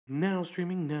Now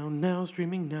streaming now, now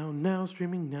streaming now, now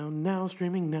streaming now, now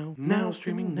streaming now, now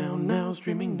streaming now, now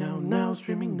streaming now, now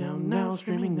streaming now, now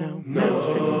streaming now, now streaming now, now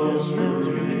streaming now, now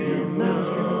streaming now,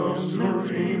 now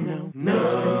streaming now, now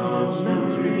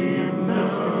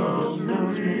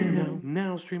streaming now,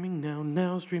 now streaming now, now streaming now,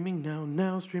 now streaming now,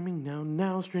 now streaming now,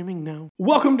 now streaming now.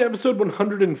 Welcome to episode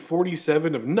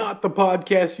 147 of Not the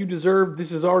Podcast You Deserve.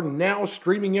 This is our now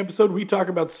streaming episode. We talk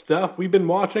about stuff we've been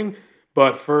watching,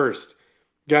 but first,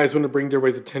 guys, want to bring to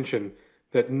everybody's attention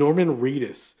that Norman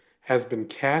Reedus has been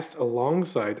cast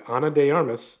alongside Ana de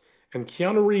Armas and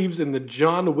Keanu Reeves in the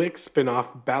John Wick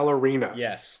spinoff Ballerina.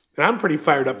 Yes. And I'm pretty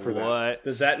fired up for that. What?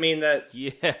 Does that mean that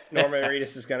Norman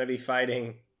Reedus is going to be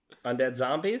fighting undead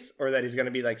zombies? Or that he's going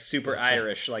to be like super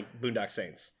Irish like Boondock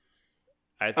Saints?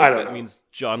 I think don't that know. means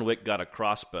John Wick got a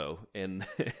crossbow in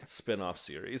its spin-off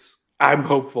series. I'm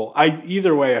hopeful.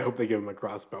 Either way, I hope they give him a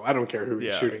crossbow. I don't care who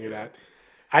he's shooting it at.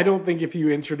 I don't think if you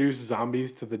introduce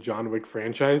zombies to the John Wick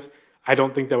franchise, I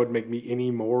don't think that would make me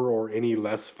any more or any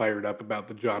less fired up about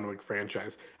the John Wick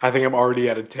franchise. I think I'm already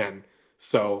at a 10.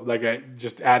 So,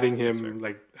 just adding him,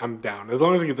 I'm down. As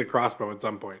long as he gets a crossbow at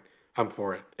some point, I'm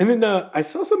for it. And then I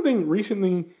saw something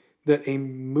recently that a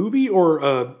movie or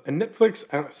a Netflix,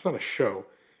 it's not a show,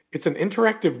 it's an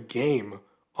interactive game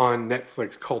on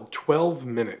Netflix called 12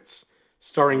 Minutes,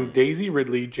 starring Daisy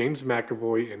Ridley, James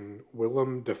McAvoy, and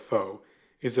Willem Dafoe.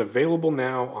 Is available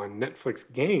now on Netflix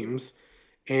Games,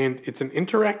 and it's an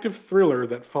interactive thriller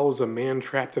that follows a man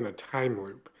trapped in a time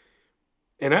loop.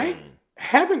 And I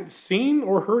haven't seen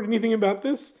or heard anything about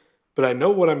this, but I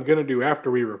know what I'm going to do after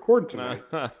we record tonight.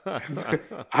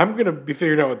 I'm going to be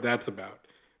figuring out what that's about,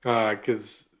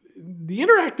 because the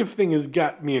interactive thing has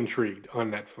got me intrigued on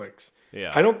Netflix.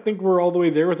 Yeah. I don't think we're all the way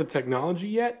there with the technology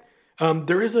yet.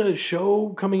 There is a show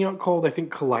coming out called, I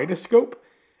think, Kaleidoscope,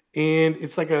 and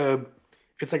it's like a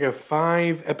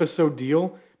 5-episode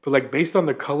deal, but based on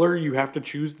the color you have to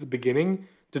choose at the beginning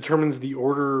determines the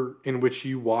order in which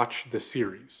you watch the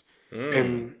series.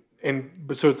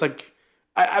 But so it's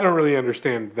I don't really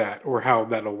understand that or how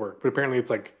that'll work, but apparently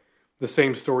it's the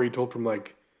same story told from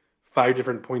 5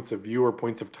 different points of view or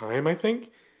points of time, I think.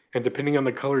 And depending on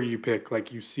the color you pick,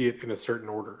 you see it in a certain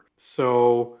order.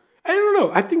 So I don't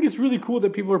know. I think it's really cool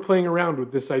that people are playing around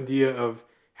with this idea of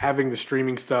having the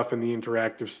streaming stuff and the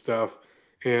interactive stuff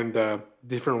and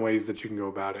different ways that you can go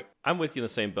about it. I'm with you in the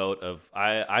same boat of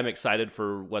I'm excited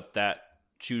for what that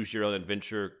choose your own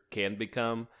adventure can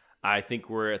become. I think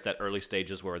we're at that early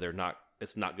stages where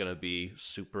it's not going to be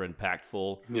super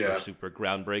impactful or super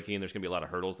groundbreaking. There's going to be a lot of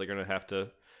hurdles they're going to have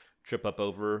to trip up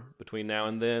over between now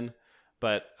and then.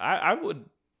 But I'd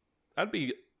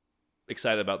be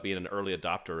excited about being an early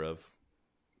adopter of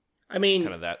kind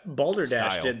of that Boulder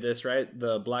Dash style. did this, right?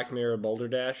 The Black Mirror Boulder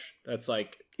Dash. That's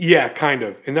Yeah, kind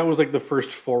of. And that was the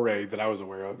first foray that I was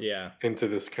aware of into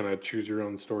this kind of choose your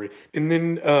own story. And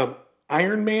then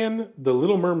Iron Man, The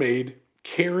Little Mermaid,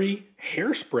 Carrie,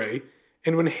 Hairspray,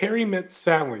 and When Harry Met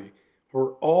Sally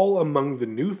were all among the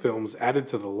new films added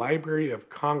to the Library of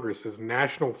Congress's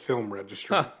National Film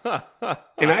Registry.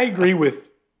 And I agree with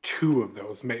 2 of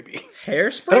those, maybe.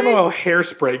 Hairspray? I don't know how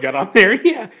Hairspray got on there.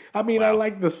 Yeah, I mean, I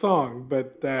like the song,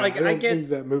 but I don't think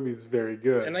that movie's very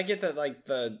good. And I get that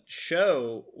the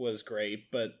show was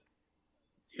great, but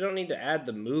you don't need to add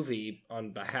the movie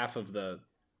on behalf of the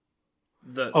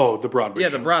Broadway show.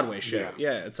 the Broadway show.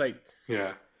 Yeah, it's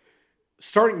Yeah.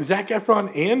 Starring Zac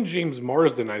Efron and James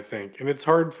Marsden, I think. And it's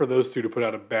hard for those 2 to put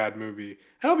out a bad movie.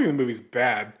 I don't think the movie's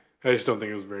bad. I just don't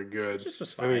think it was very good. It just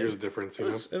was fine. I think there's a difference, It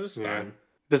was fine.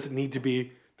 Does it need to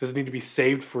be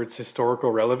saved for its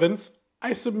historical relevance?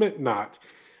 I submit not.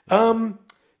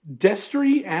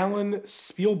 Destry Allen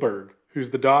Spielberg, who's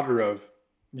the daughter of,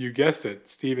 you guessed it,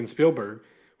 Steven Spielberg,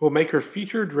 will make her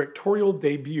feature directorial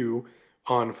debut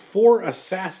on 4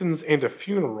 Assassins and a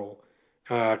Funeral,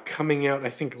 coming out, I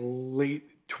think,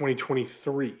 late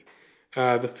 2023.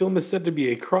 The film is said to be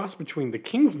a cross between The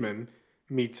Kingsman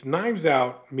meets Knives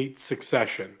Out meets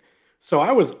Succession. So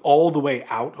I was all the way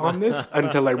out on this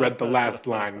until I read the last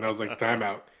line, and I was like, time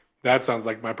out. That sounds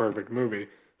like my perfect movie.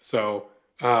 So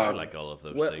I like all of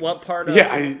those things. What part of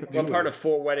part of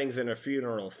 4 Weddings and a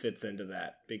Funeral fits into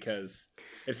that? Because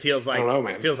it feels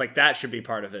like that should be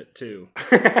part of it too,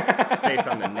 based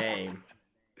on the name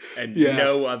and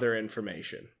no other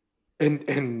information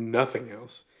and nothing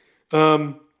else.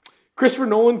 Christopher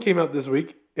Nolan came out this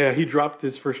week. He dropped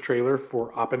his first trailer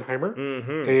for Oppenheimer,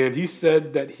 and he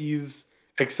said that he's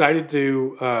excited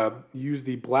to use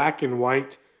the black and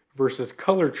white versus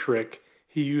color trick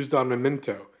he used on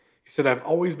Memento. He said, "I've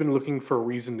always been looking for a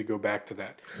reason to go back to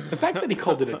that." The fact that he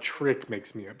called it a trick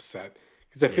makes me upset,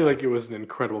 because I feel like it was an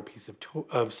incredible piece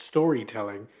of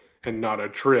storytelling and not a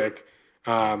trick.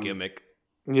 Gimmick.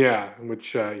 Yeah,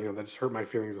 which, that just hurt my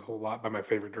feelings a whole lot by my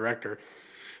favorite director.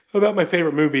 About my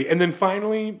favorite movie. And then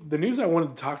finally, the news I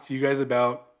wanted to talk to you guys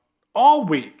about all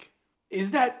week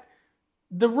is that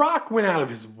The Rock went out of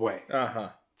his way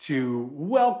to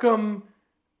welcome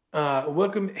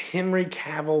Henry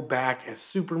Cavill back as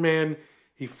Superman.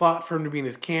 He fought for him to be in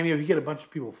his cameo. He got a bunch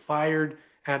of people fired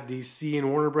at DC and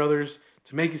Warner Brothers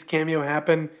to make his cameo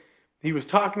happen. He was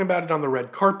talking about it on the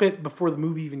red carpet before the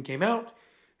movie even came out.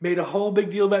 Made a whole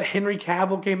big deal about it. Henry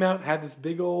Cavill came out, had this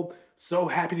big old, so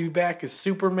happy to be back as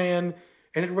Superman.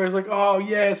 And everybody's like, oh,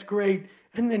 yes, great.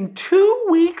 And then 2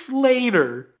 weeks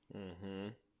later,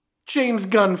 James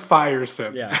Gunn fires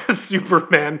him as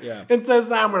Superman and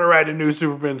says, I'm going to write a new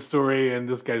Superman story, and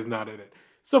this guy's not in it.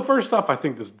 So first off, I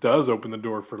think this does open the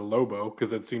door for Lobo,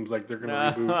 because it seems like they're going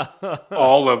to reboot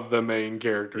all of the main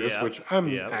characters, which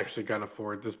I'm actually kind of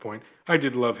for at this point. I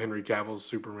did love Henry Cavill's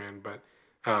Superman, but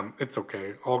it's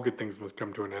okay. All good things must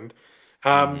come to an end.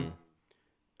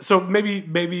 So maybe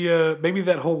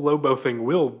that whole Lobo thing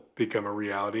will become a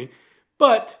reality.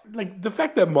 But like the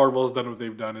fact that Marvel has done what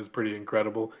they've done is pretty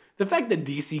incredible. The fact that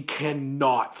DC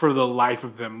cannot, for the life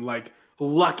of them,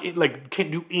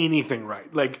 can't do anything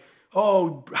right. Like,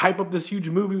 hype up this huge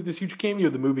movie with this huge cameo.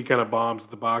 The movie kind of bombs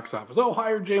at the box office.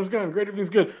 Hire James Gunn. Great,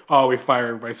 everything's good. We fire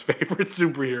everybody's favorite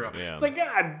superhero. Yeah. It's like,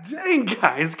 God dang,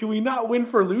 guys, can we not win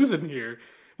for losing here?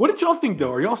 What did y'all think,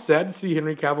 though? Are y'all sad to see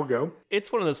Henry Cavill go?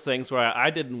 It's one of those things where I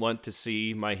didn't want to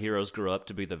see my heroes grow up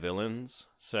to be the villains.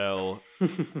 So,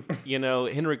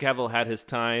 Henry Cavill had his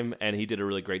time, and he did a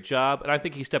really great job. And I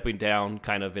think he's stepping down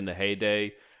kind of in the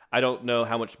heyday. I don't know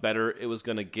how much better it was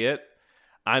going to get.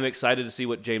 I'm excited to see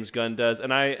what James Gunn does.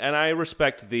 And I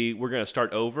respect we're going to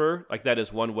start over. Like, that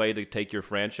is one way to take your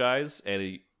franchise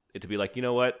and it to be like, you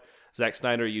know what? Zack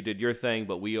Snyder, you did your thing,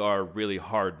 but we are really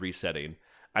hard resetting.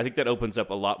 I think that opens up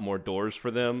a lot more doors for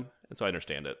them, and so I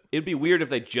understand it. It'd be weird if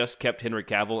they just kept Henry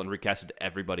Cavill and recasted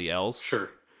everybody else. Sure.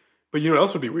 But you know what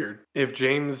else would be weird? If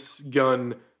James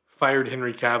Gunn fired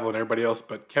Henry Cavill and everybody else,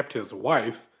 but kept his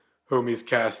wife, whom he's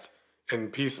cast in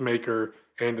Peacemaker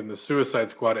and in the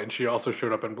Suicide Squad, and she also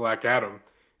showed up in Black Adam.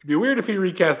 It'd be weird if he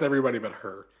recast everybody but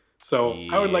her. So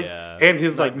I would and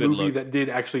his movie that did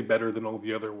actually better than all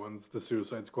the other ones, the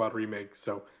Suicide Squad remake.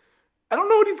 So I don't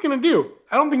know what he's going to do.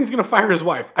 I don't think he's going to fire his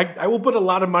wife. I will put a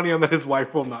lot of money on that his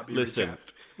wife will not be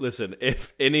recast. Listen,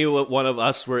 if any one of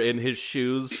us were in his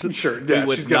shoes, sure, we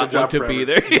would not want to be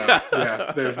there.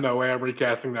 Yeah, there's no way I'm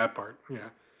recasting that part. Yeah.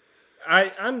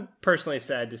 I'm personally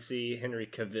sad to see Henry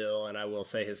Cavill, and I will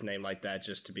say his name like that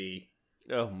just to be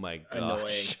gosh.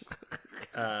 annoying.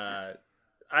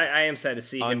 I am sad to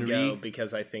see him go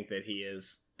because I think that he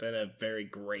has been a very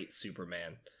great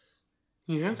Superman.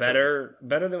 Better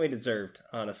than we deserved,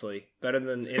 honestly. Better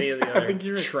than any of the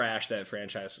other trash that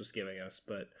franchise was giving us,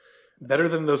 but better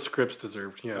than those scripts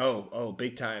deserved. Yes. Oh,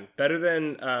 big time. Better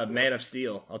than Man of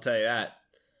Steel. I'll tell you that.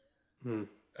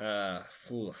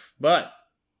 But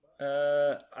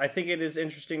I think it is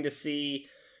interesting to see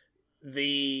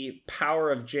the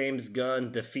power of James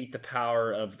Gunn defeat the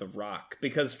power of The Rock,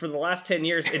 because for the last 10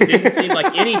 years, it didn't seem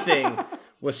like anything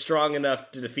was strong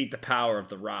enough to defeat the power of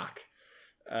The Rock.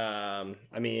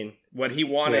 What he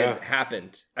wanted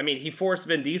happened. He forced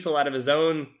Vin Diesel out of his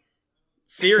own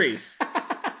series.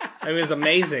 It was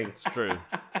amazing. It's true.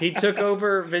 He took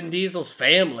over Vin Diesel's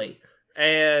family,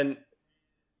 and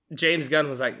James Gunn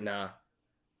was like, "Nah,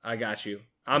 I got you.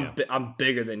 I'm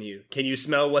bigger than you. Can you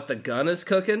smell what the gun is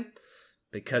cooking?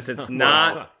 Because it's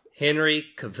not Henry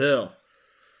Cavill."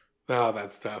 Oh,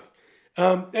 that's tough.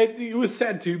 It was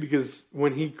sad too, because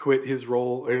when he quit his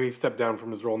role and he stepped down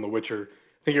from his role in The Witcher,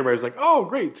 I think everybody was like, "Oh,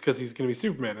 great, it's because he's going to be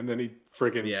Superman," and then he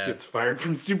freaking gets fired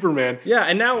from Superman. Yeah,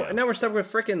 and now we're stuck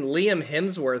with freaking Liam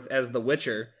Hemsworth as The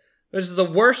Witcher. This is the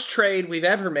worst trade we've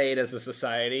ever made as a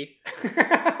society.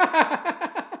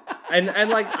 and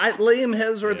Liam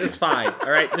Hemsworth is fine.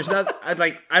 All right, there's not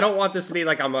I don't want this to be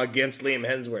like I'm against Liam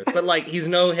Hemsworth, but he's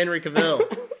no Henry Cavill.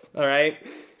 All right,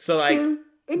 so sure.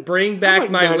 Bring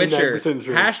back my Witcher.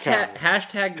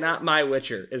 Hashtag not my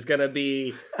Witcher is going to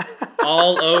be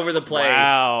all over the place.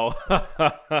 Wow.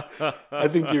 I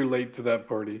think you're late to that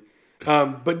party.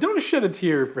 But don't shed a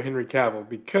tear for Henry Cavill,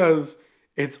 because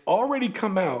it's already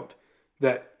come out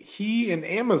that he and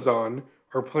Amazon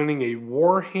are planning a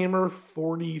Warhammer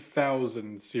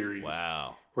 40,000 series.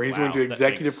 Wow. Where he's going to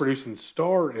executive produce and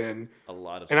star in. A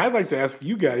lot of sense. And I'd like to ask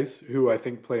you guys, who I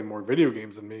think play more video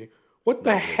games than me, what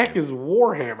the heck is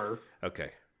Warhammer?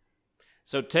 Okay.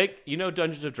 So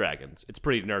Dungeons & Dragons. It's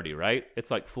pretty nerdy, right?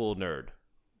 It's like full nerd.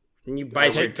 And you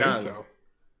bite your tongue. So.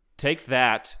 take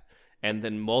that and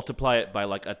then multiply it by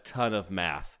like a ton of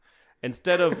math.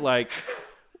 Instead of like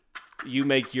you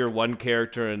make your one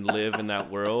character and live in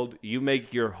that world, you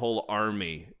make your whole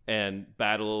army and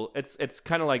battle. It's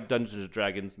kind of like Dungeons and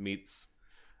Dragons meets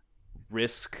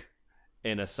Risk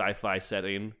in a sci-fi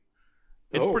setting.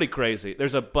 It's pretty crazy.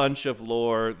 There's a bunch of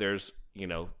lore. There's,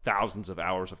 thousands of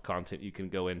hours of content you can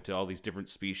go into all these different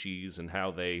species and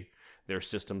how their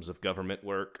systems of government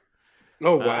work.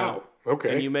 Oh, wow.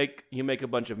 Okay. And you make a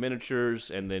bunch of miniatures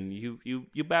and then you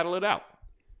battle it out.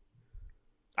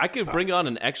 I could bring on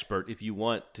an expert if you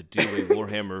want to do a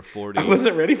Warhammer 40. I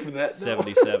wasn't ready for that.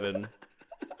 77.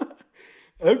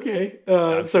 Okay.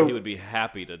 So he would be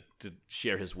happy to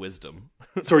share his wisdom.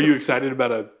 So are you excited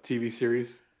about a TV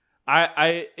series?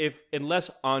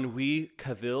 Unless Henri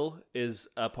Cavill is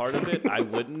a part of it, I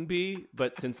wouldn't be.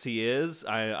 But since he is,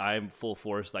 I'm full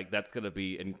force. Like, that's going to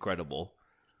be incredible.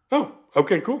 Oh,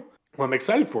 okay, cool. Well, I'm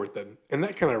excited for it then. And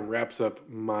that kind of wraps up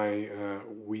my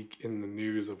week in the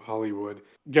news of Hollywood.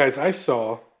 Guys, I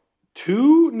saw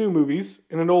 2 new movies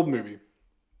and an old movie.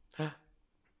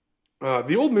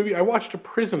 The old movie, I watched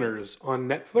Prisoners on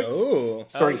Netflix,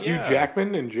 starring Hugh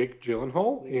Jackman and Jake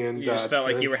Gyllenhaal. And you just felt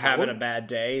like you were having a bad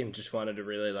day and just wanted to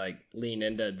really lean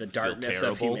into the darkness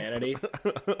of humanity.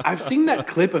 I've seen that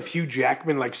clip of Hugh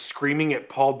Jackman screaming at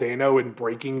Paul Dano and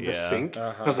breaking the sink.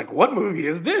 I was like, what movie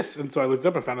is this? And so I looked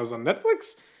up and found it was on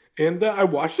Netflix. And I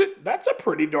watched it. That's a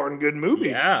pretty darn good movie.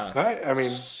 Yeah. I mean,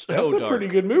 that's a pretty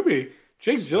good movie.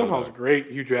 Jake Gyllenhaal's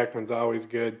great. Hugh Jackman's always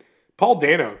good. Paul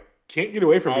Dano. Can't get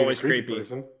away from being a creepy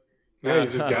person. Yeah,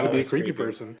 he's just got to be a creepy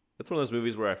person. That's one of those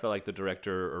movies where I felt like the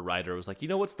director or writer was like,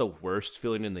 what's the worst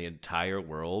feeling in the entire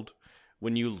world?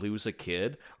 When you lose a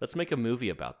kid. Let's make a movie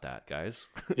about that, guys.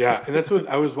 Yeah, and that's what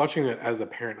I was watching it as a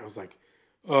parent. I was like,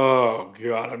 oh,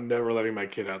 God, I'm never letting my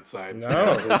kid outside.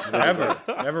 No,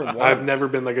 never once. I've never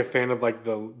been a fan of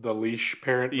the leash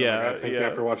parent. I think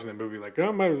after watching that movie,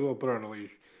 I might as well put her on a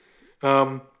leash.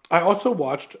 I also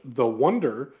watched The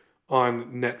Wonder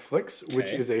on Netflix,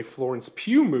 which is a Florence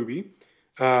Pugh movie.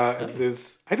 I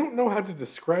don't know how to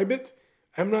describe it.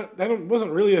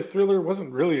 Wasn't really a thriller,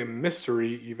 wasn't really a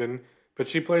mystery even, but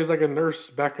she plays a nurse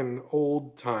back in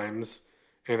old times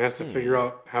and has to figure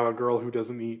out how a girl who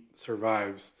doesn't eat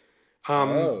survives.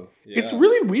 It's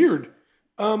really weird.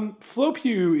 Flo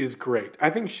Pugh is great. I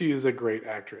think she is a great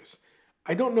actress.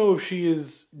 I don't know if she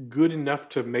is good enough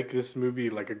to make this movie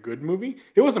a good movie.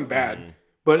 It wasn't bad.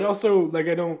 But also, I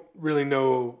don't really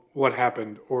know what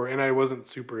happened, and I wasn't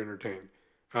super entertained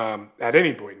at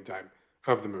any point in time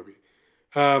of the movie.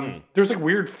 There's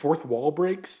weird fourth wall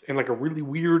breaks and a really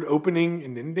weird opening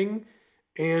and ending,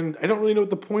 and I don't really know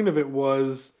what the point of it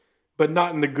was, but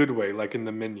not in the good way, in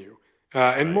the menu,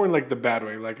 and more in the bad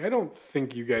way. I don't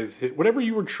think you guys hit whatever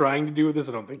you were trying to do with this.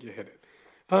 I don't think you hit it.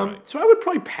 So I would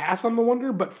probably pass on The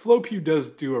Wonder, but Flo Pugh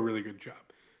does do a really good job.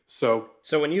 So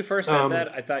when you first said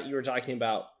that, I thought you were talking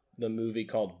about the movie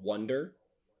called Wonder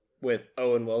with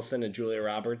Owen Wilson and Julia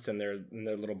Roberts and their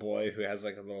little boy who has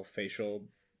a little facial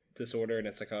disorder, and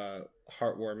it's a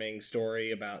heartwarming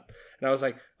story about. And I was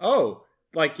like,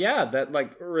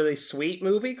 that really sweet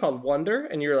movie called Wonder,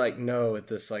 and you're like, no, it's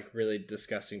this really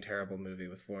disgusting, terrible movie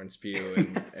with Florence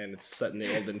Pugh, and it's set in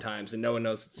the olden times, and no one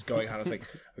knows what's going on. I was like,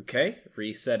 okay,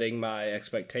 resetting my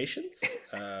expectations.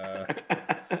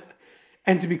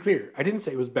 And to be clear, I didn't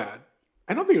say it was bad.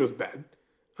 I don't think it was bad.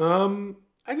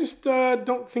 I just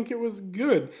don't think it was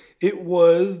good. It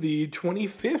was the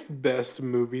 25th best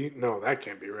movie. No, that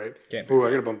can't be right. I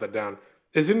gotta bump that down.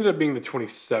 It ended up being the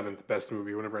 27th best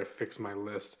movie whenever I fix my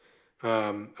list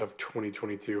of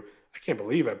 2022. I can't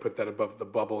believe I put that above The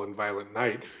Bubble and Violent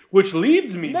Night, which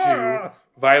leads me to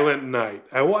Violent Night.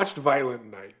 I watched Violent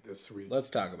Night this week.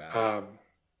 Let's talk about it.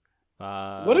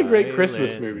 What a great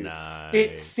Christmas movie.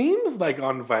 It seems like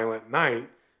on Violent Night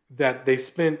that they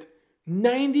spent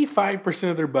 95%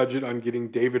 of their budget on getting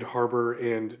David Harbour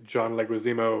and John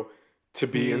Leguizamo to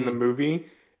be in the movie.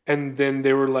 And then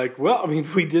they were like,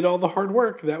 we did all the hard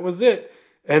work. That was it.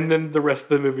 And then the rest of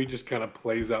the movie just kind of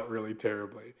plays out really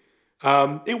terribly.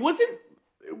 It wasn't...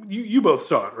 You both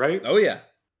saw it, right? Oh, yeah.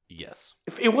 Yes.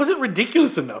 It wasn't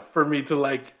ridiculous enough for me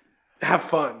to, have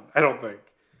fun, I don't think.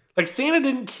 Santa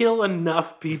didn't kill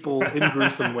enough people in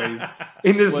gruesome ways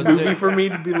in this movie for me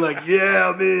to be yeah,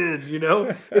 I'm in,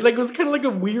 It was kind of a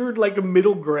weird, a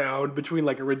middle ground between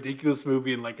a ridiculous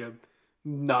movie and a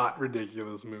not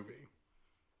ridiculous movie.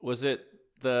 Was it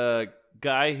the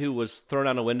guy who was thrown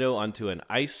out a window onto an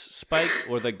ice spike,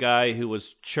 or the guy who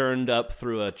was churned up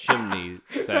through a chimney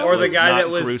or the guy that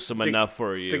was gruesome enough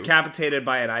for you? Decapitated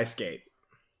by an ice skate.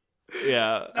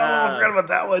 Yeah. I forgot about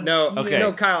that one. No, okay.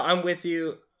 No, Kyle, I'm with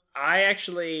you.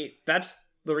 That's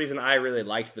the reason I really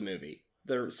liked the movie.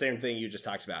 The same thing you just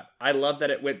talked about. I love that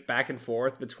it went back and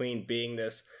forth between being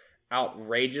this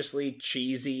outrageously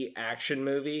cheesy action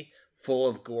movie full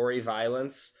of gory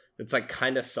violence that's like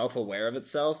kind of self-aware of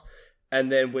itself,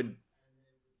 and then would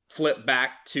flip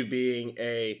back to being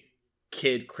a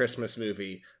kid Christmas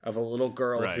movie of a little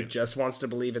girl who just wants to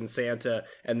believe in Santa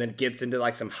and then gets into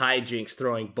like some hijinks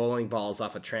throwing bowling balls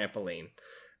off a trampoline.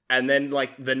 And then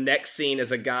like the next scene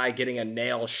is a guy getting a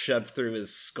nail shoved through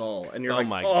his skull. And you're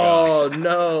oh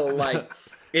no, like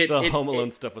the Home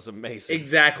Alone stuff was amazing.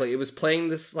 Exactly. It was playing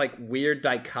this like weird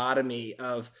dichotomy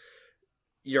of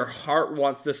your heart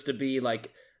wants this to be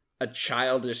like a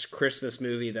childish Christmas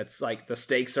movie that's like the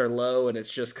stakes are low and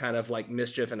it's just kind of like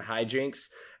mischief and hijinks.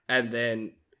 And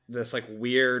then this like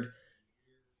weird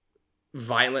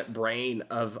violent brain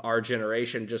of our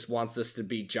generation just wants this to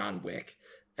be John Wick.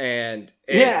 And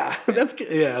that's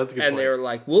good. Yeah, that's a good and point. They were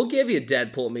like, we'll give you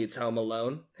Deadpool meets Home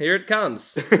Alone. Here it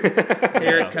comes.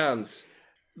 Here it comes.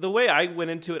 The way I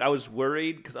went into it, I was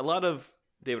worried because a lot of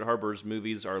David Harbour's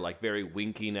movies are like very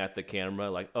winking at the camera.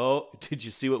 Like, oh, did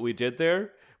you see what we did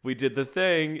there? We did the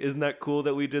thing. Isn't that cool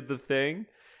that we did the thing?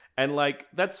 And like,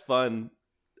 that's fun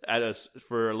at us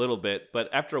for a little bit, but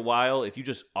after a while, if you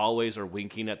just always are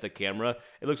winking at the camera,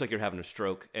 it looks like you're having a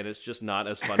stroke, and it's just not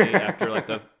as funny after like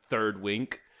the third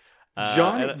wink.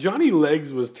 Johnny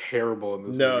Legs was terrible in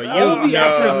this movie. All the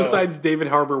actors besides David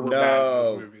Harbour were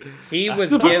bad in this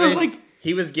movie.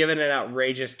 He was given an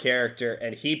outrageous character,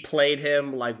 and he played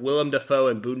him like Willem Dafoe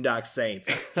in Boondock Saints.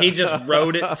 He just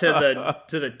rode it to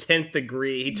the 10th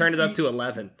degree. He turned it up to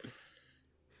 11.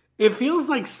 It feels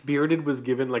like Spirited was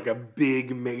given like a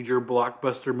big major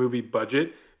blockbuster movie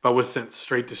budget, but was sent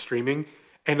straight to streaming.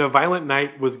 And A Violent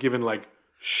Night was given like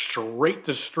straight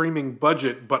to streaming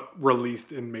budget, but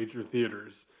released in major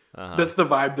theaters. That's the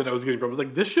vibe that I was getting from. I was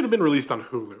like, this should have been released on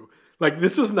Hulu. Like,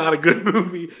 this was not a good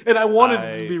movie. And I wanted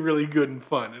it to be really good and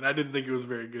fun. And I didn't think it was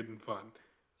very good and fun.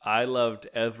 I loved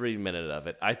every minute of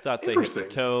it. I thought they hit the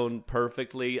tone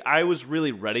perfectly. I was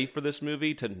really ready for this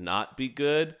movie to not be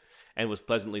good, and was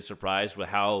pleasantly surprised with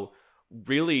how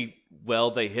really well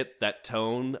they hit that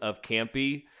tone of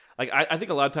campy. Like, I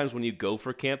think a lot of times when you go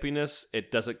for campiness,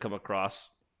 it doesn't come across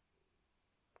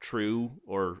true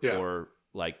or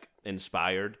like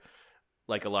inspired.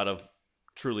 Like a lot of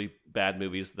truly bad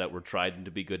movies that were tried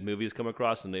to be good movies come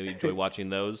across, and they enjoy watching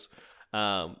those.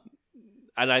 And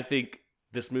I think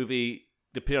this movie,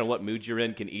 depending on what mood you're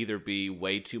in, can either be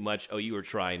way too much, oh, you were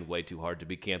trying way too hard to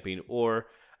be camping, or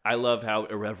I love how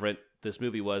irreverent this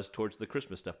movie was towards the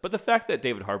Christmas stuff. But the fact that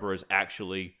David Harbour is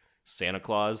actually Santa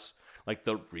Claus, like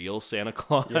the real Santa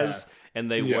Claus,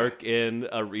 and they work in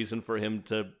a reason for him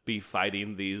to be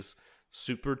fighting these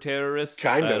super terrorists.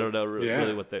 I don't know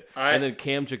really what they... And then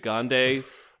Cam Gigandet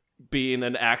being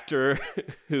an actor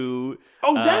who...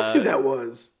 Oh, that's who that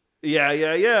was.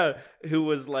 Yeah. Who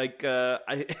was like,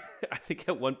 I think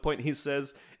at one point he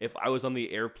says, if I was on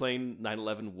the airplane,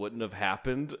 9/11 wouldn't have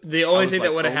happened. The only thing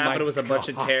that would have happened was a bunch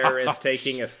of terrorists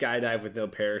taking a skydive with no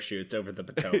parachutes over the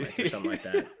Potomac or something like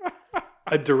that.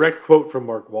 A direct quote from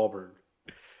Mark Wahlberg.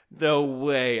 No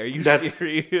way. Are you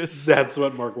serious? That's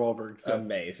what Mark Wahlberg said.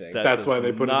 Amazing. That's why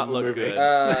they put it in the movie. Good.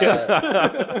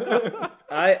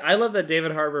 I love that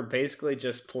David Harbour basically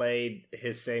just played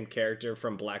his same character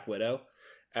from Black Widow,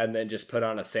 and then just put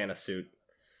on a Santa suit,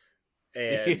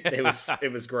 and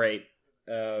it was great.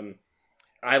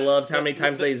 I loved how many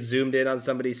times they zoomed in on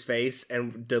somebody's face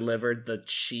and delivered the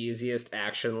cheesiest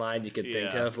action line you could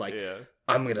think of, like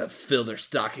 "I'm gonna fill their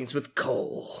stockings with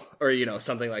coal," or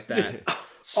something like that.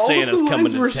 Santa's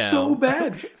coming to town. So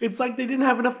bad. It's like they didn't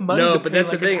have enough money. No, to but pay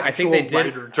that's the thing. I think they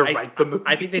did to write the movie.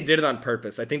 I think they did it on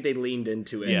purpose. I think they leaned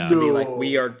into it to be like,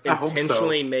 we are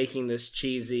intentionally making this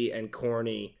cheesy and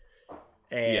corny.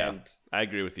 And I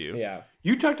agree with you. Yeah,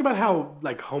 you talked about how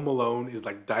like Home Alone is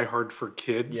like Die Hard for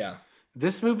kids. Yeah.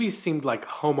 This movie seemed like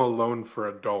Home Alone for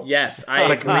adults. Yes,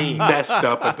 I agree. Messed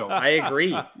up adults. I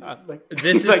agree.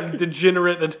 This is like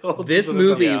degenerate adults. This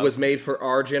movie was made for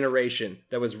our generation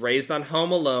that was raised on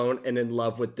Home Alone and in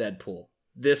love with Deadpool.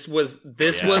 This was the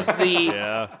This was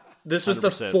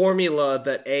 100%. The formula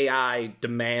that AI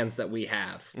demands that we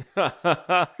have.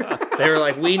 They were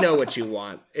like, we know what you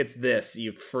want. It's this,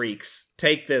 you freaks.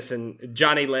 Take this, and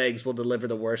Johnny Legs will deliver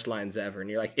the worst lines ever. And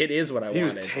you're like, it is what I wanted. He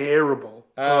was terrible.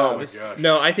 Oh my gosh.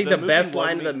 No, I think the best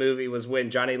line of the movie was when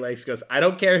Johnny Legs goes, I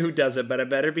don't care who does it, but I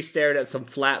better be staring at some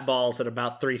flat balls in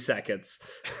about 3 seconds.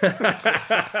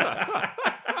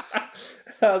 I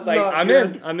was like, I'm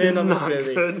in on this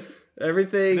movie. Good.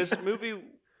 Everything. This movie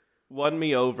won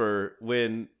me over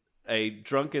when a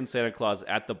drunken Santa Claus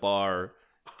at the bar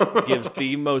gives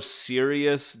the most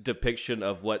serious depiction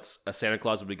of what a Santa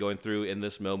Claus would be going through in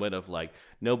this moment of like,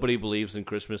 nobody believes in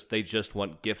Christmas. They just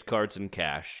want gift cards and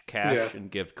cash and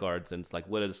gift cards. And it's like,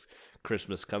 what does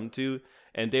Christmas come to?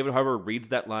 And David Harbour reads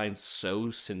that line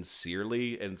so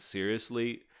sincerely and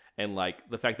seriously. And like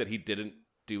the fact that he didn't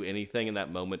do anything in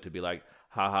that moment to be like,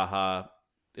 ha ha ha,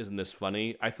 isn't this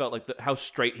funny? I felt like how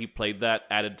straight he played that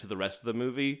added to the rest of the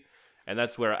movie. And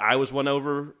that's where I was won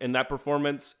over in that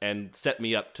performance and set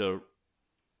me up to,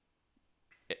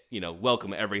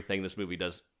 welcome everything this movie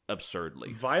does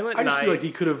absurdly. I just feel like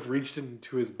he could have reached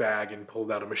into his bag and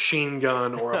pulled out a machine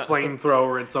gun or a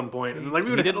flamethrower at some point, and like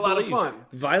we would have had a lot of fun.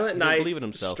 Violent Night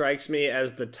strikes me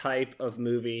as the type of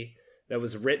movie that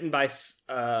was written by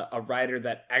a writer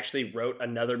that actually wrote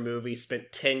another movie,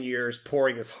 spent 10 years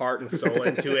pouring his heart and soul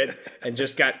into it, and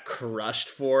just got crushed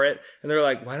for it. And they're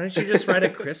like, why don't you just write a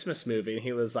Christmas movie? And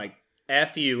he was like,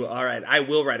 F you, all right, I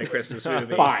will write a Christmas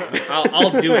movie. Fine.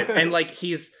 I'll do it. And like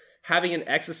he's having an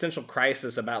existential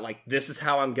crisis about like, this is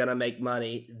how I'm going to make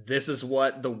money. This is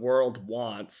what the world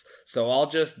wants. So I'll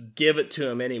just give it to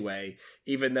him anyway,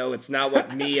 even though it's not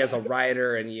what me as a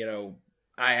writer and,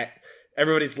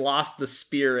 everybody's lost the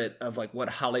spirit of like what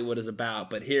Hollywood is about,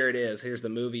 but here it is. Here's the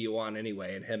movie you want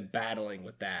anyway, and him battling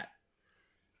with that.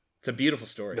 It's a beautiful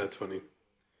story. That's funny.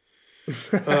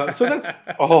 So that's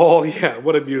all. Yeah,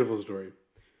 what a beautiful story.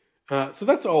 So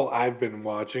that's all I've been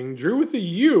watching. Drew, with the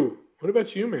U. What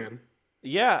about you, man?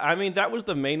 Yeah, I mean that was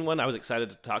the main one I was excited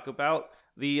to talk about.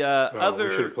 The other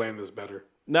we should have planned this better.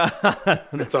 No,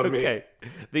 that's okay. Me.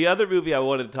 The other movie I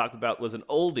wanted to talk about was an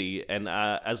oldie, and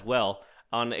as well.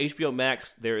 On HBO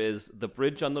Max, there is The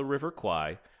Bridge on the River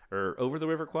Kwai, or Over the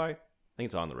River Kwai? I think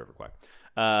it's on the River Kwai.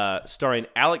 Starring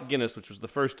Alec Guinness, which was the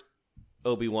first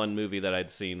Obi-Wan movie that I'd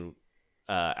seen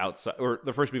outside, or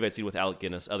the first movie I'd seen with Alec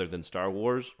Guinness other than Star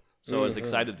Wars. So I was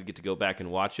excited to get to go back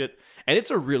and watch it. And it's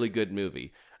a really good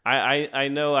movie. I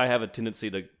know I have a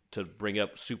tendency to bring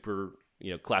up super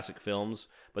classic films,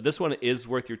 but this one is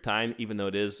worth your time, even though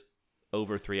it is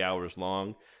over 3 hours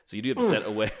long. So you do have to set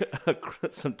away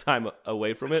some time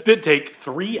away from it. Spit take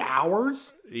 3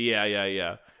 hours?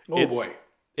 Yeah. Boy.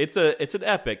 It's an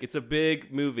epic. It's a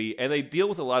big movie, and they deal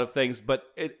with a lot of things, but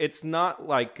it's not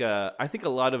like I think a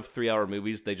lot of 3-hour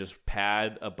movies, they just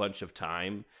pad a bunch of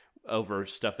time over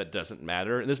stuff that doesn't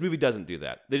matter. And this movie doesn't do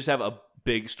that. They just have a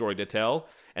big story to tell,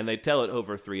 and they tell it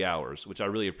over 3 hours, which I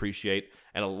really appreciate.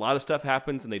 And a lot of stuff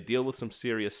happens, and they deal with some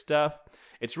serious stuff.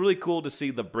 It's really cool to see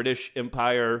the British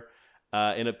Empire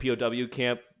in a POW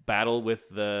camp battle with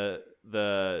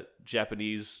the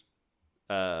Japanese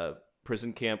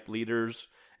prison camp leaders,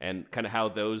 and kind of how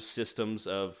those systems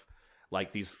of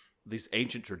like these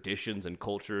ancient traditions and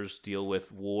cultures deal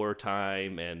with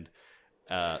wartime and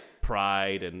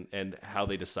pride and how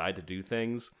they decide to do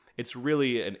things. It's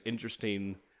really an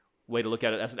interesting way to look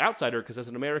at it as an outsider, because as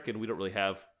an American, we don't really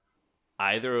have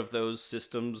either of those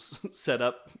systems set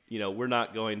up. We're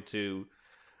not going to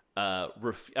I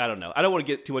don't know. I don't want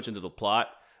to get too much into the plot,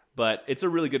 but it's a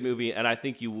really good movie, and I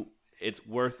think it's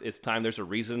worth its time. There's a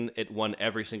reason it won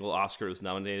every single Oscar it was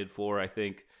nominated for, I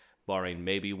think, barring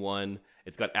maybe one.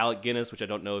 It's got Alec Guinness, which I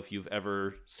don't know if you've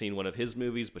ever seen one of his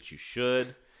movies, but you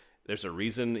should. There's a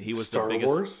reason he was the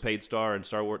biggest paid star in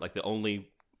Star Wars, like the only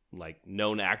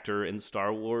known actor in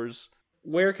Star Wars.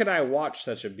 Where could I watch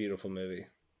such a beautiful movie?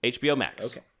 HBO Max.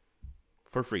 Okay.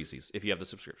 For freezies, if you have the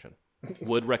subscription.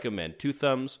 Would recommend. 2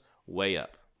 thumbs, way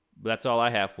up. That's all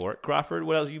I have for it. Crawford,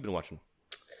 what else have you been watching?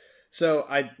 So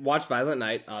I watched Violent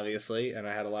Night, obviously, and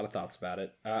I had a lot of thoughts about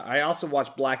it. I also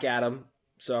watched Black Adam,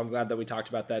 so I'm glad that we talked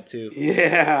about that too.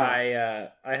 Yeah.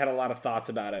 I had a lot of thoughts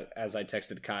about it as I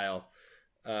texted Kyle.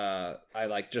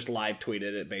 I just live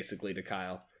tweeted it basically to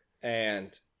Kyle.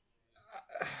 And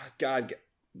God,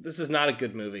 this is not a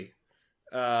good movie.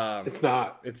 It's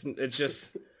not. It's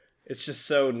just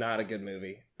so not a good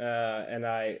movie. And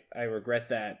I regret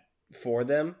that for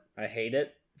them. I hate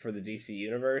it for the DC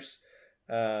universe.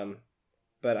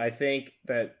 But I think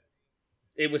that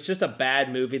it was just a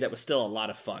bad movie that was still a lot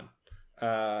of fun.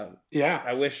 Yeah.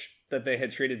 I wish that they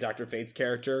had treated Dr. Fate's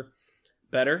character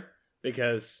better,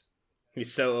 because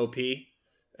he's so OP,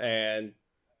 and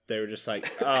they were just like,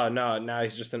 oh no, now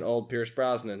he's just an old Pierce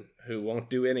Brosnan who won't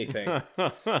do anything.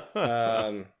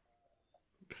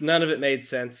 None of it made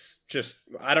sense. Just,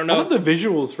 I don't know. I thought the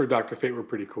visuals for Dr. Fate were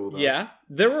pretty cool, though. Yeah.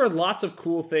 There were lots of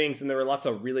cool things, and there were lots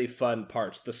of really fun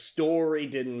parts. The story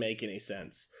didn't make any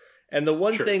sense. And the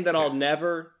one thing that I'll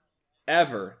never,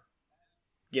 ever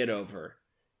get over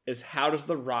is, how does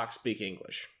The Rock speak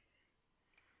English?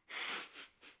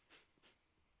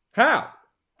 How?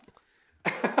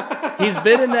 He's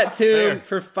been in that tomb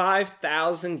for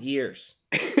 5,000 years.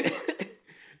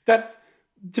 That's,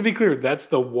 to be clear, that's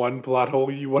the one plot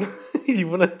hole you want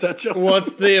to touch on. Well,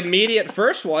 it's the immediate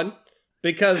first one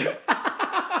because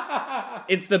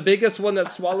it's the biggest one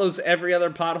that swallows every other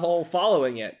pothole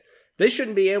following it. They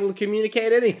shouldn't be able to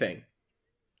communicate anything.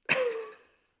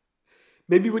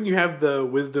 Maybe when you have the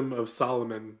wisdom of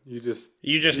Solomon, you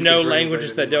just know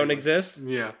languages that don't exist?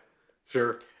 Yeah,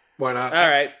 sure. Why not? All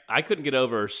right. I couldn't get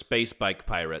over space bike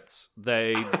pirates.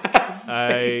 The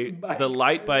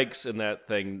light bikes in that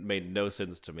thing made no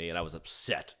sense to me, and I was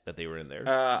upset that they were in there.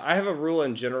 I have a rule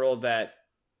in general that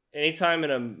anytime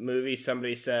in a movie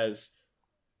somebody says,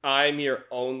 I'm your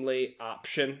only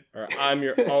option, or I'm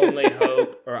your only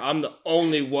hope, or I'm the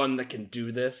only one that can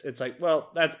do this, it's like,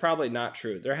 well, that's probably not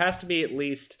true. There has to be at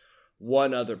least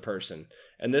one other person.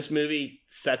 And this movie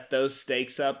set those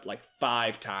stakes up like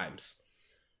 5 times.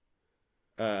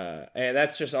 And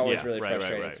that's just always really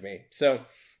frustrating to me. So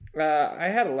I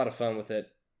had a lot of fun with it.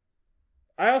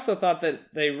 I also thought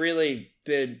that they really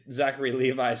did Zachary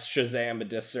Levi's Shazam a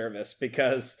disservice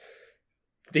because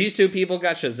these two people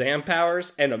got Shazam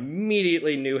powers and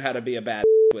immediately knew how to be a bad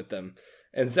with them.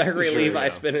 And Zachary Levi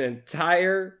spent an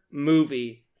entire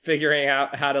movie figuring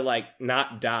out how to, like,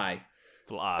 not die.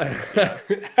 Fly.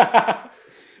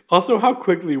 Also, how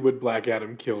quickly would Black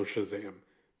Adam kill Shazam?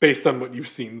 Based on what you've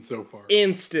seen so far.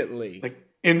 Instantly. Like,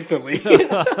 instantly.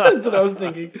 That's what I was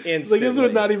thinking. Instantly. Like, this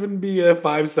would not even be a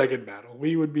 5-second battle.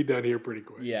 We would be done here pretty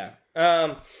quick. Yeah.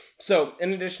 So,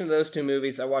 in addition to those 2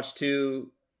 movies, I watched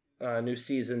 2 new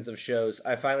seasons of shows.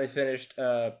 I finally finished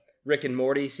Rick and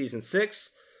Morty season 6,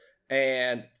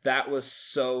 and that was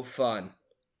so fun.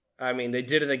 I mean, they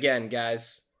did it again,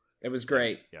 guys. It was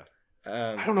great. Yeah.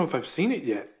 I don't know if I've seen it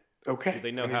yet. Okay. Do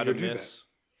they know how to miss?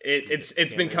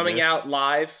 It's been coming out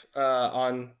live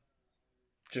on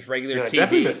just regular TV.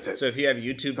 Definitely missed it. So if you have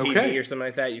YouTube TV or something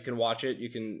like that, you can watch it. You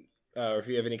can, or if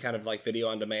you have any kind of like video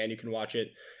on demand, you can watch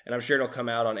it. And I'm sure it'll come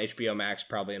out on HBO Max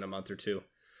probably in a month or 2.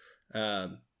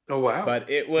 Oh wow! But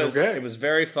it was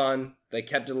very fun. They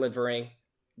kept delivering.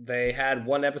 They had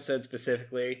one episode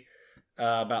specifically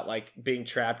about like being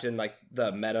trapped in like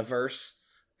the metaverse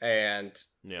and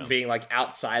being like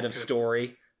outside of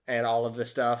story and all of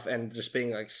this stuff and just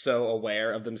being like so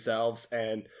aware of themselves.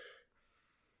 And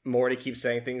Morty keeps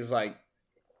saying things like,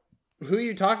 who are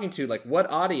you talking to? Like, what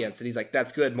audience? And he's like,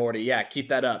 that's good, Morty. Yeah, keep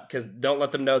that up because don't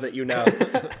let them know that you know.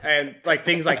 And like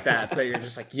things like that you're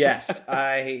just like, yes,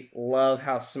 I love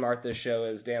how smart this show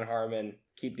is. Dan Harmon,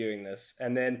 keep doing this.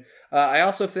 And then I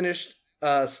also finished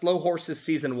Slow Horses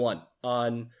Season 1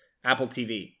 on Apple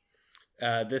TV.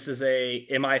 This is a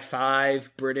MI5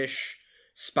 British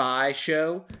spy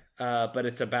show, but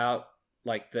it's about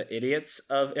like the idiots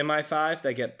of MI5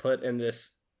 that get put in this.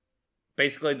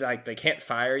 Basically, like, they can't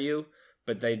fire you,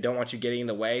 but they don't want you getting in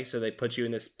the way, so they put you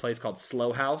in this place called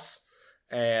Slow House,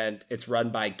 and it's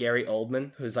run by Gary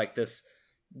Oldman, who's like this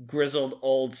grizzled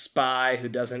old spy who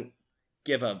doesn't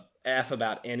give a F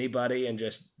about anybody and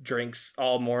just drinks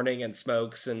all morning and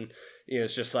smokes, and you know,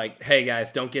 it's just like, hey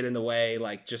guys, don't get in the way,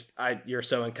 like, you're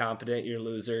so incompetent, you're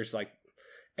losers, like,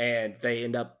 and they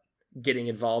end up getting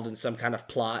involved in some kind of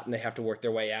plot, and they have to work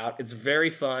their way out. It's very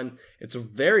fun. It's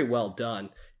very well done.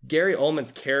 Gary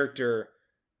Oldman's character,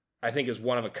 I think, is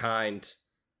one of a kind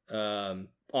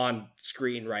on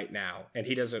screen right now, and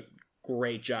he does a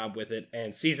great job with it.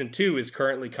 And season 2 is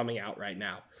currently coming out right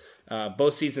now.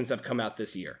 Both seasons have come out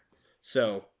this year.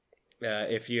 So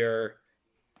if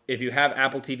you have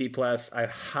Apple TV Plus, I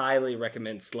highly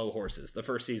recommend Slow Horses. The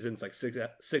first season's like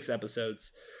six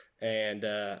episodes, and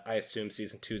I assume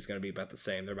season 2 is going to be about the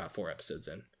same. They're about 4 episodes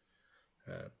in.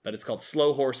 But it's called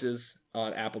Slow Horses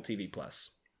on Apple TV Plus.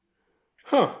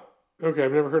 Huh. Okay,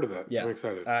 I've never heard of that. Yeah. I'm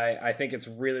excited. I think it's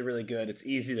really, really good. It's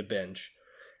easy to binge.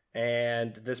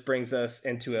 And this brings us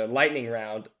into a lightning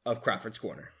round of Crawford's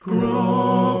Corner.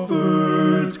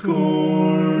 Crawford's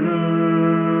Corner.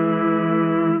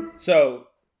 So,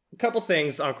 a couple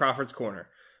things on Crawford's Corner.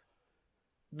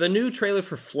 The new trailer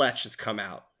for Fletch has come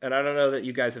out. And I don't know that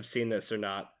you guys have seen this or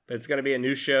not. But it's going to be a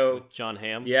new show. John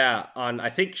Hamm? Yeah, on, I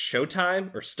think,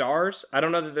 Showtime or Stars. I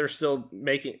don't know that they're still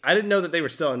making... I didn't know that they were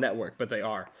still a network, but they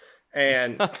are.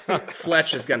 And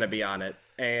Fletch is going to be on it.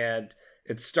 And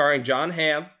it's starring John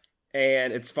Hamm.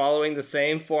 And it's following the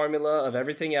same formula of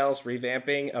everything else,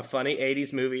 revamping a funny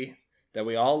 80s movie that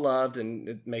we all loved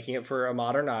and making it for a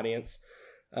modern audience.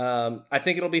 I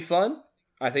think it'll be fun.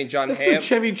 I think John Hamm... That's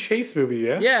the Chevy Chase movie,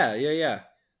 yeah? Yeah.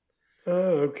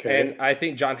 Oh, okay. And I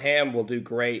think John Hamm will do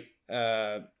great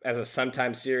as a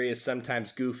sometimes serious,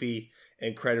 sometimes goofy,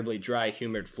 incredibly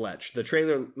dry-humored Fletch. The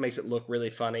trailer makes it look really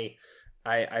funny.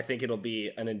 I think it'll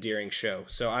be an endearing show.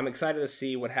 So I'm excited to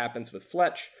see what happens with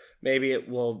Fletch. Maybe it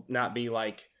will not be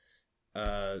like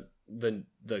the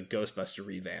Ghostbuster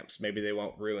revamps. Maybe they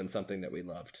won't ruin something that we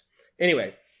loved.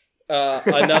 Anyway,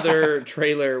 another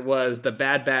trailer was The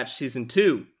Bad Batch Season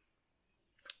 2.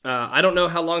 I don't know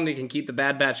how long they can keep The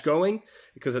Bad Batch going,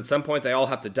 because at some point they all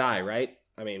have to die, right?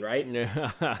 I mean, right?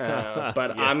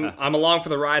 But yeah. I'm along for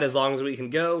the ride as long as we can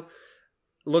go.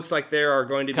 Looks like there are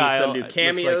going to be some new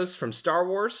cameos from Star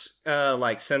Wars,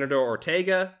 like Senator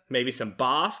Ortega, maybe some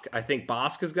Bossk. I think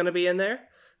Bossk is going to be in there.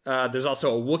 There's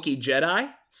also a Wookiee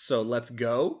Jedi, so let's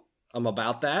go. I'm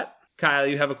about that. Kyle,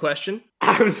 you have a question?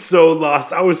 I'm so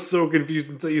lost. I was so confused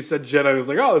until you said Jedi. I was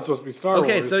like, oh, it's supposed to be Star Wars.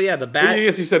 Okay, so yeah, I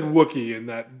guess you said Wookiee, and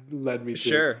that led me to...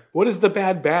 Sure. What is The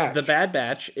Bad Batch? The Bad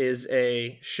Batch is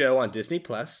a show on Disney+.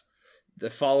 The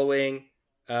following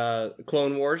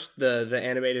Clone Wars, the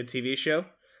animated TV show.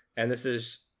 And this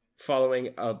is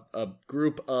following a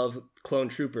group of clone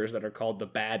troopers that are called the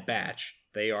Bad Batch.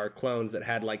 They are clones that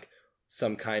had like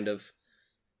some kind of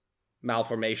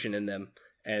malformation in them,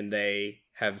 and they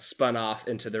have spun off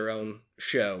into their own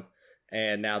show,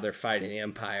 and now they're fighting the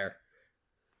Empire.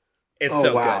 It's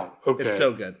so good. Okay. It's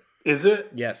so good. Is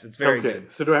it? Yes, it's very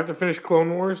good. So do I have to finish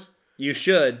Clone Wars? You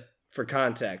should, for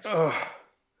context.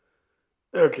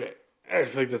 Okay. I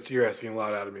feel like you're asking a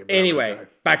lot out of me. Anyway,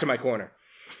 back to my corner.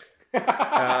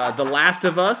 The Last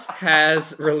of Us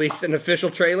has released an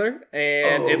official trailer,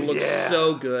 and it looks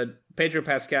so good. Pedro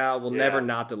Pascal will never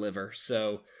not deliver,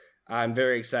 so I'm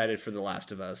very excited for The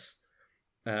Last of Us.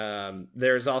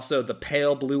 There's also The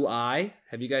Pale Blue Eye.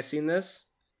 Have you guys seen this?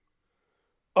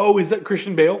 Oh, is that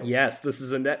Christian Bale? Yes, this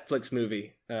is a Netflix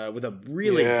movie with a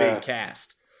really big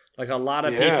cast. Like a lot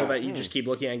of people that you just keep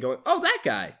looking at and going, oh, that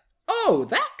guy. Oh,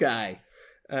 that guy.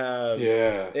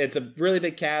 It's a really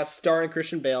big cast, starring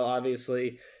Christian Bale,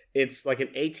 obviously. It's like an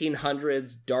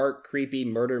 1800s dark, creepy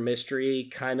murder mystery,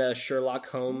 kind of Sherlock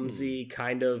Holmes-y,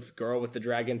 kind of Girl with the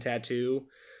Dragon Tattoo.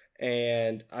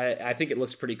 And I think it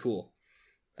looks pretty cool.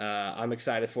 I'm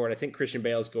excited for it. I think Christian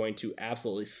Bale is going to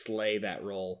absolutely slay that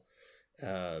role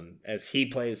as he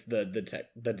plays the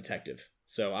detective.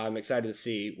 So I'm excited to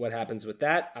see what happens with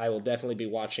that. I will definitely be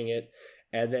watching it.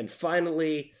 And then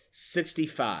finally,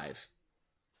 65.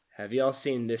 Have y'all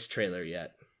seen this trailer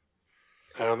yet?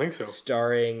 I don't think so.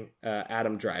 Starring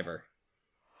Adam Driver.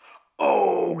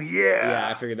 Oh, yeah. Yeah,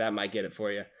 I figured that might get it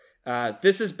for you.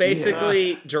 This is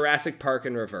basically Jurassic Park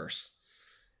in reverse.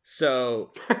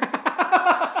 So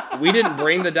we didn't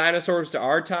bring the dinosaurs to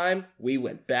our time. We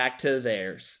went back to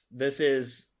theirs. This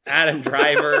is Adam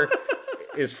Driver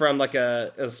is from like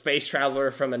a space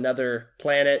traveler from another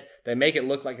planet. They make it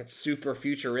look like it's super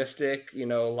futuristic,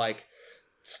 like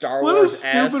Star Wars-esque.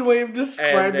 What a stupid way of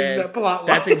describing that plot line.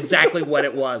 That's exactly what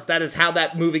it was. That is how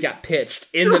that movie got pitched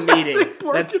in the meeting.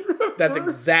 That's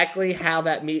exactly how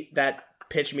that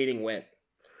pitch meeting went.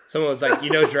 Someone was like,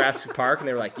 Jurassic Park? And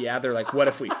they were like, yeah. They're like, what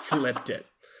if we flipped it?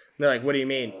 And they're like, what do you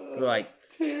mean? They're like,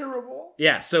 terrible.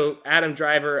 Yeah, so Adam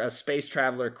Driver, a space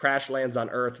traveler, crash lands on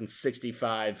Earth in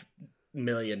 65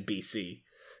 million BC.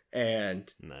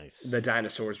 And the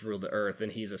dinosaurs rule the Earth,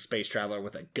 and he's a space traveler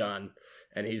with a gun.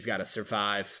 And he's got to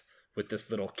survive with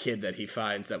this little kid that he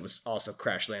finds that was also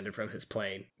crash landed from his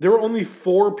plane. There were only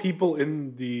 4 people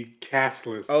in the cast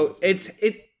list. Oh, it's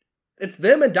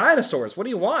them and dinosaurs. What do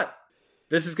you want?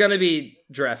 This is going to be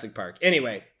Jurassic Park.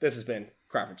 Anyway, this has been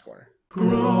Crawford's Corner.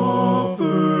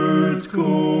 Crawford's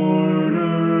Corner.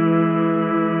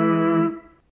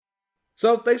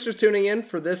 So, thanks for tuning in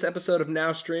for this episode of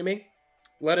Now Streaming.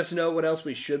 Let us know what else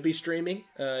we should be streaming.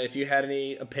 If you had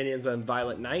any opinions on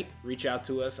Violent Night, reach out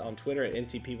to us on Twitter at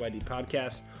NTPYD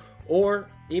Podcast or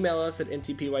email us at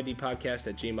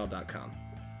ntpydpodcast@gmail.com.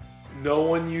 No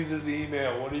one uses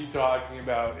email. What are you talking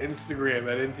about?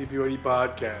 Instagram at NTPYD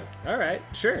Podcast. All right,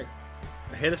 sure.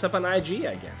 Hit us up on IG,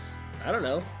 I guess. I don't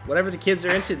know. Whatever the kids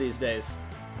are into these days.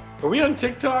 Are we on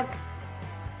TikTok?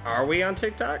 Are we on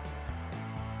TikTok?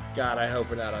 God, I hope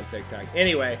we're not on TikTok.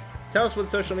 Anyway, tell us what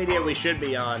social media we should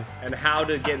be on and how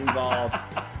to get involved.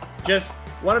 Just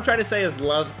what I'm trying to say is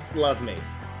love me.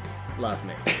 Love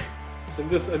me.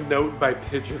 Send us a note by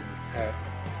pigeon.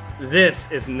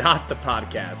 This is not the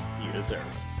podcast you deserve.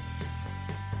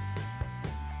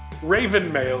 Raven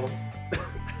mail.